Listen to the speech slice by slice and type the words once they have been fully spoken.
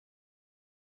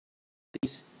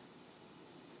these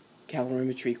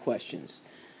calorimetry questions.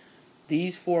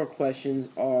 These 4 questions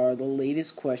are the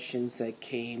latest questions that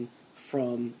came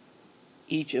from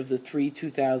each of the 3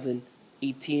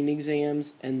 2018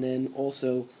 exams, and then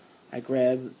also I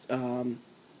grabbed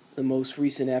the most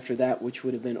recent after that, which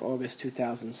would have been August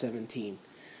 2017,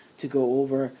 to go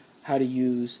over how to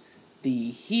use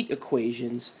the heat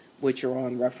equations, which are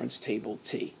on reference table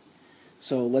T.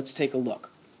 So let's take a look.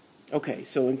 Okay,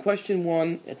 so in question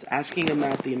 1, it's asking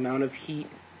about the amount of heat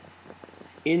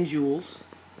in joules,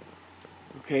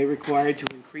 okay, required to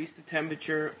increase the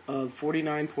temperature of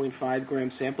 49.5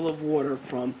 gram sample of water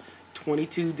from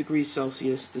 22 degrees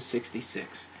Celsius to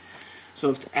 66. So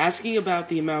if it's asking about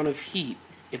the amount of heat,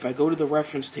 if I go to the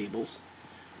reference tables,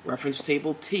 reference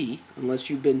table T, unless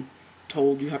you've been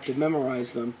told you have to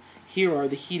memorize them, here are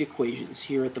the heat equations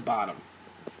here at the bottom.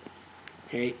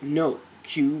 Okay, note,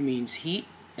 Q means heat,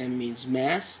 M means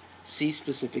mass, C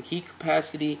specific heat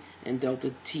capacity, and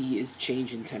delta T is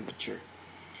change in temperature.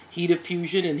 Heat of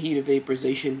fusion and heat of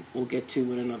vaporization we'll get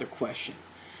to in another question.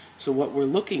 So what we're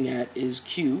looking at is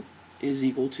Q is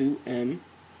equal to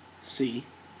MC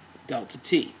delta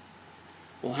T.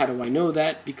 Well, how do I know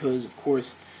that? Because, of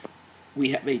course,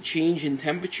 we have a change in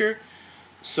temperature.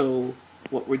 So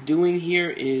what we're doing here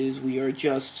is we are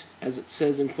just, as it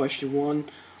says in question 1,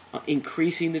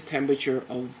 increasing the temperature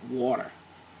of water.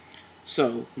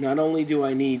 So not only do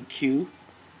I need Q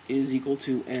is equal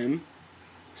to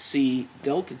MC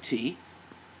delta T,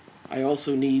 I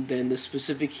also need then the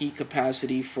specific heat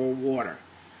capacity for water.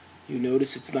 You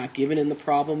notice it's not given in the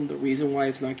problem. The reason why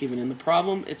it's not given in the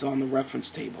problem, it's on the reference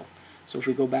table. So if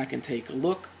we go back and take a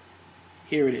look,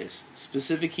 here it is,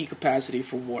 specific heat capacity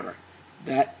for water.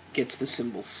 That gets the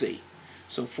symbol C,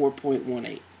 so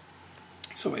 4.18.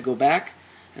 So I go back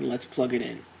and let's plug it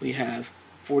in. We have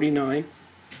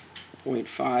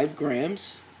 49.5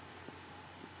 grams,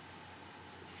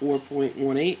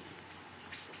 4.18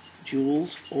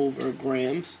 joules over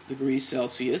grams degrees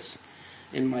Celsius,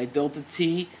 and my delta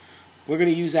T, we're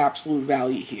going to use absolute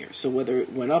value here. So whether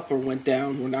it went up or went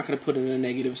down, we're not going to put in a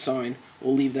negative sign.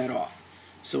 We'll leave that off.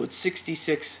 So it's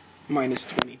 66 minus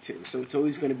 22. So it's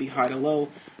always going to be high to low.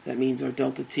 That means our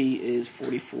delta T is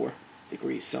 44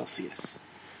 degrees Celsius.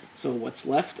 So what's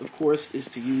left, of course, is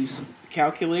to use a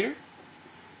calculator.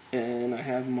 And I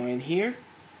have mine here.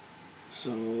 So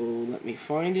let me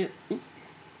find it.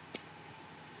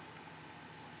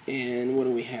 And what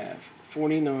do we have?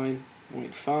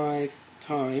 49.5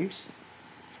 times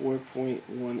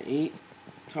 4.18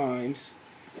 times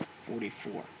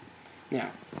 44.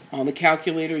 Now, on the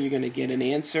calculator, you're going to get an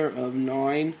answer of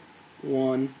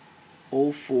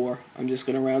 9104. I'm just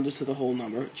going to round it to the whole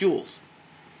number, joules.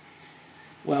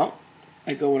 Well,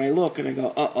 I go and I look and I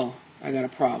go, uh-oh, I got a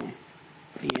problem.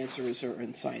 The answers are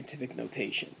in scientific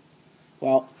notation.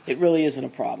 Well, it really isn't a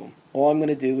problem. All I'm going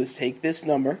to do is take this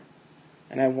number,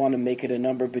 and I want to make it a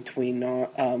number between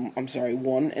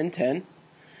 1 and 10.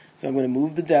 So I'm going to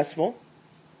move the decimal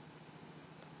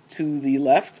to the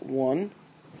left 1,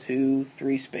 2,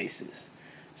 3 spaces.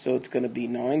 So it's going to be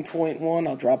 9.1,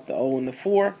 I'll drop the O and the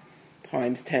 4,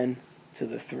 times 10 to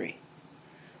the 3.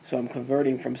 So I'm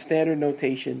converting from standard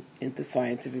notation into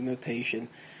scientific notation,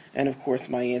 and of course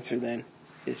my answer then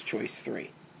is choice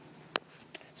 3.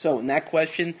 So in that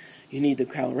question, you need the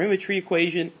calorimetry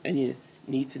equation, and you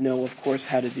need to know, of course,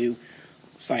 how to do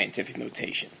scientific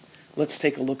notation. Let's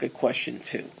take a look at question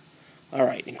 2. All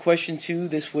right, in question 2,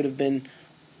 this would have been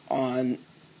on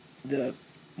the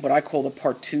what I call the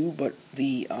part 2, but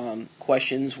the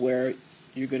questions where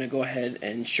you're going to go ahead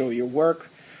and show your work,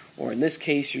 or in this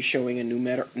case, you're showing a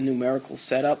numerical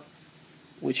setup,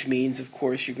 which means, of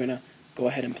course, you're going to go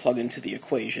ahead and plug into the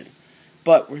equation.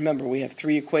 But remember, we have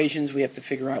 3 equations. We have to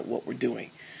figure out what we're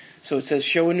doing. So it says,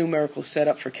 show a numerical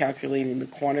setup for calculating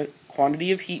the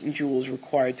quantity of heat in joules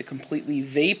required to completely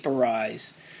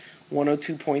vaporize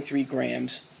 102.3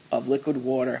 grams of liquid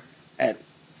water at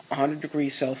 100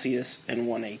 degrees Celsius and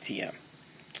 1 atm.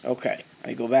 Okay,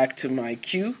 I go back to my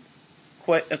Q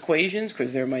equations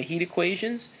because they're my heat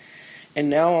equations. And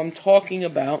now I'm talking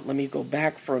about, let me go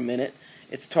back for a minute,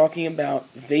 it's talking about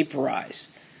vaporize.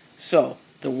 So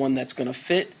the one that's going to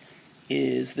fit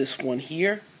is this one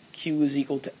here. Q is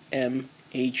equal to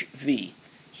mHV,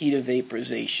 heat of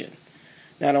vaporization.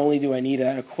 Not only do I need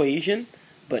that equation,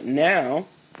 but now,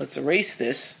 let's erase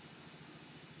this,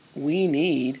 we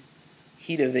need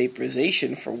heat of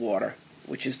vaporization for water,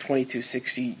 which is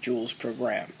 2260 joules per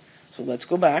gram. So let's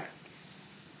go back.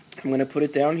 I'm going to put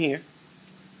it down here.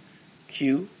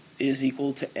 Q is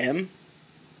equal to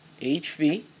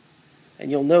mHV,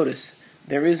 and you'll notice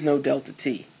there is no delta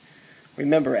T.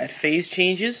 Remember, at phase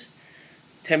changes,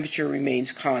 temperature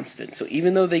remains constant. So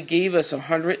even though they gave us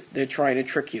 100, they're trying to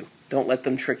trick you. Don't let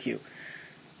them trick you.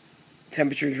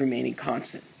 Temperature is remaining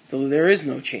constant. So there is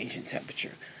no change in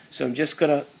temperature. So I'm just going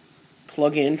to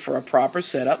plug in for a proper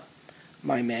setup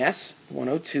my mass,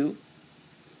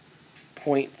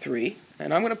 102.3.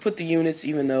 And I'm going to put the units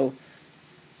even though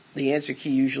the answer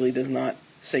key usually does not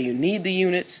say you need the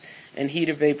units. And heat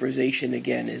of vaporization,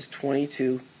 again, is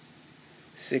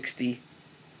 2260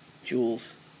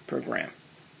 joules per gram.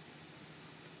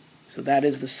 So that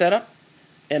is the setup,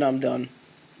 and I'm done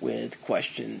with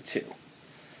question 2.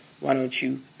 Why don't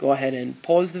you go ahead and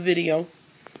pause the video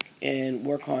and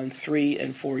work on 3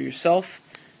 and 4 yourself,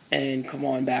 and come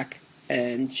on back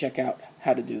and check out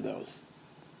how to do those.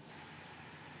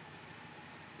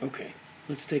 Okay,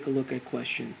 let's take a look at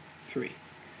question 3.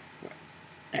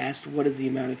 Asked, what is the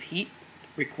amount of heat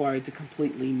required to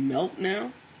completely melt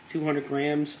now 200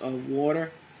 grams of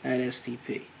water at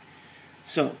STP?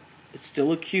 So, it's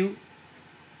still a Q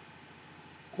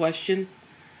question.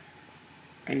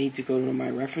 I need to go to my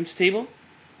reference table.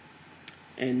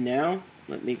 And now,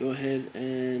 let me go ahead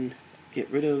and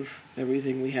get rid of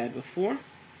everything we had before.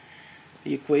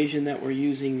 The equation that we're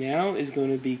using now is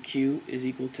going to be Q is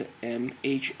equal to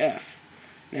MHF.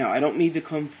 Now, I don't need to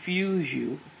confuse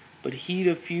you, but heat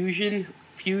of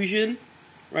fusion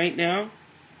right now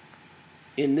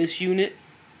in this unit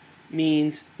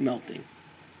means melting.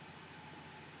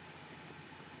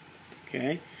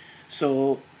 Okay,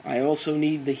 so I also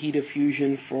need the heat of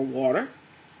fusion for water,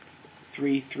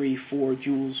 334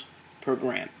 joules per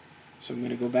gram. So I'm going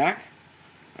to go back.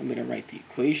 I'm going to write the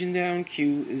equation down.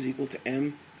 Q is equal to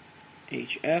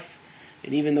MHF.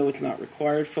 And even though it's not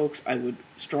required, folks, I would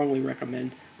strongly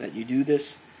recommend that you do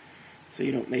this so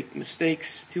you don't make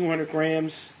mistakes. 200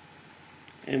 grams,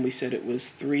 and we said it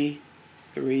was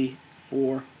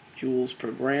 334 joules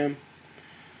per gram.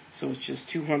 So it's just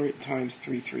 200 times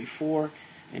 334.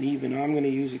 And even I'm going to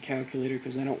use a calculator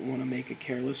because I don't want to make a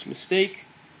careless mistake.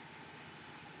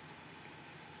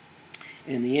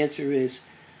 And the answer is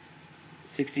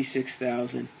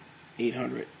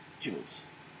 66,800 joules,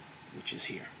 which is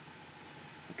here.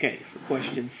 Okay, for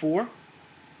question 4,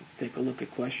 let's take a look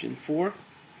at question 4.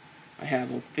 I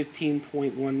have a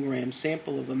 15.1 gram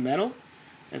sample of a metal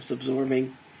that's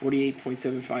absorbing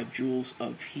 48.75 joules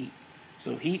of heat.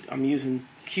 So heat, I'm using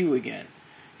Q again.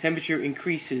 Temperature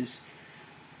increases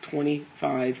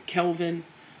 25 Kelvin.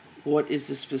 What is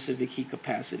the specific heat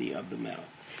capacity of the metal?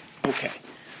 Okay,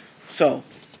 so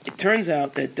it turns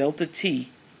out that delta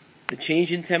T, the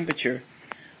change in temperature,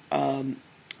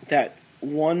 that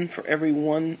for every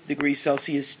 1 degree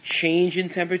Celsius change in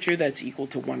temperature, that's equal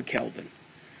to 1 Kelvin.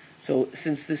 So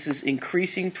since this is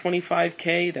increasing 25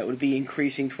 K, that would be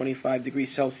increasing 25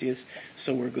 degrees Celsius,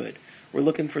 so we're good. We're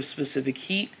looking for specific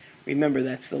heat. Remember,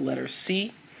 that's the letter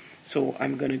C. So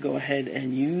I'm going to go ahead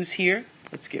and use here.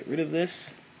 Let's get rid of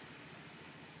this.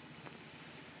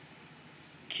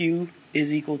 Q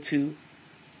is equal to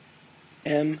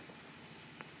MC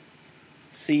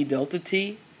delta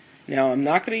T. Now, I'm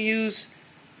not going to use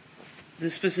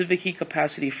the specific heat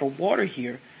capacity for water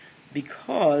here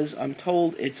because I'm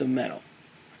told it's a metal.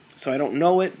 So I don't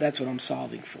know it. That's what I'm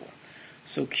solving for.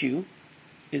 So Q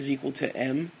is equal to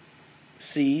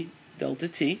MC delta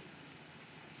T.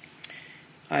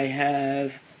 I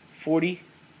have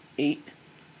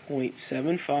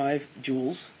 48.75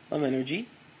 joules of energy.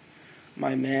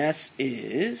 My mass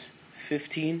is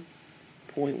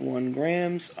 15.1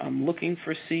 grams. I'm looking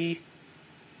for C,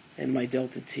 and my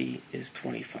delta T is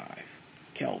 25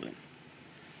 Kelvin.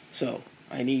 So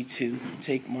I need to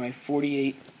take my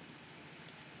 40,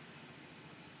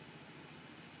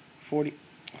 hold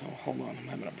on, I'm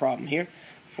having a problem here.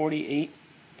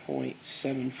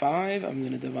 48.75, I'm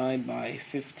going to divide by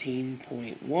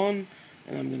 15.1,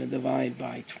 and I'm going to divide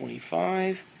by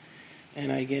 25,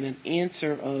 and I get an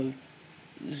answer of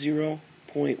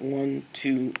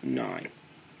 0.129.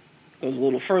 Goes a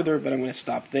little further, but I'm going to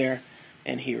stop there,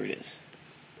 and here it is,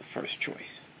 the first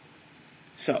choice.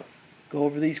 So, go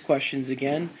over these questions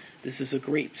again. This is a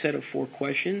great set of 4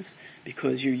 questions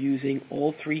because you're using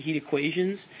all 3 heat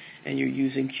equations, and you're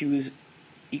using Q is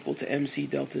equal to MC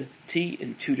delta T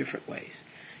in 2 different ways.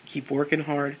 Keep working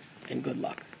hard, and good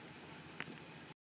luck.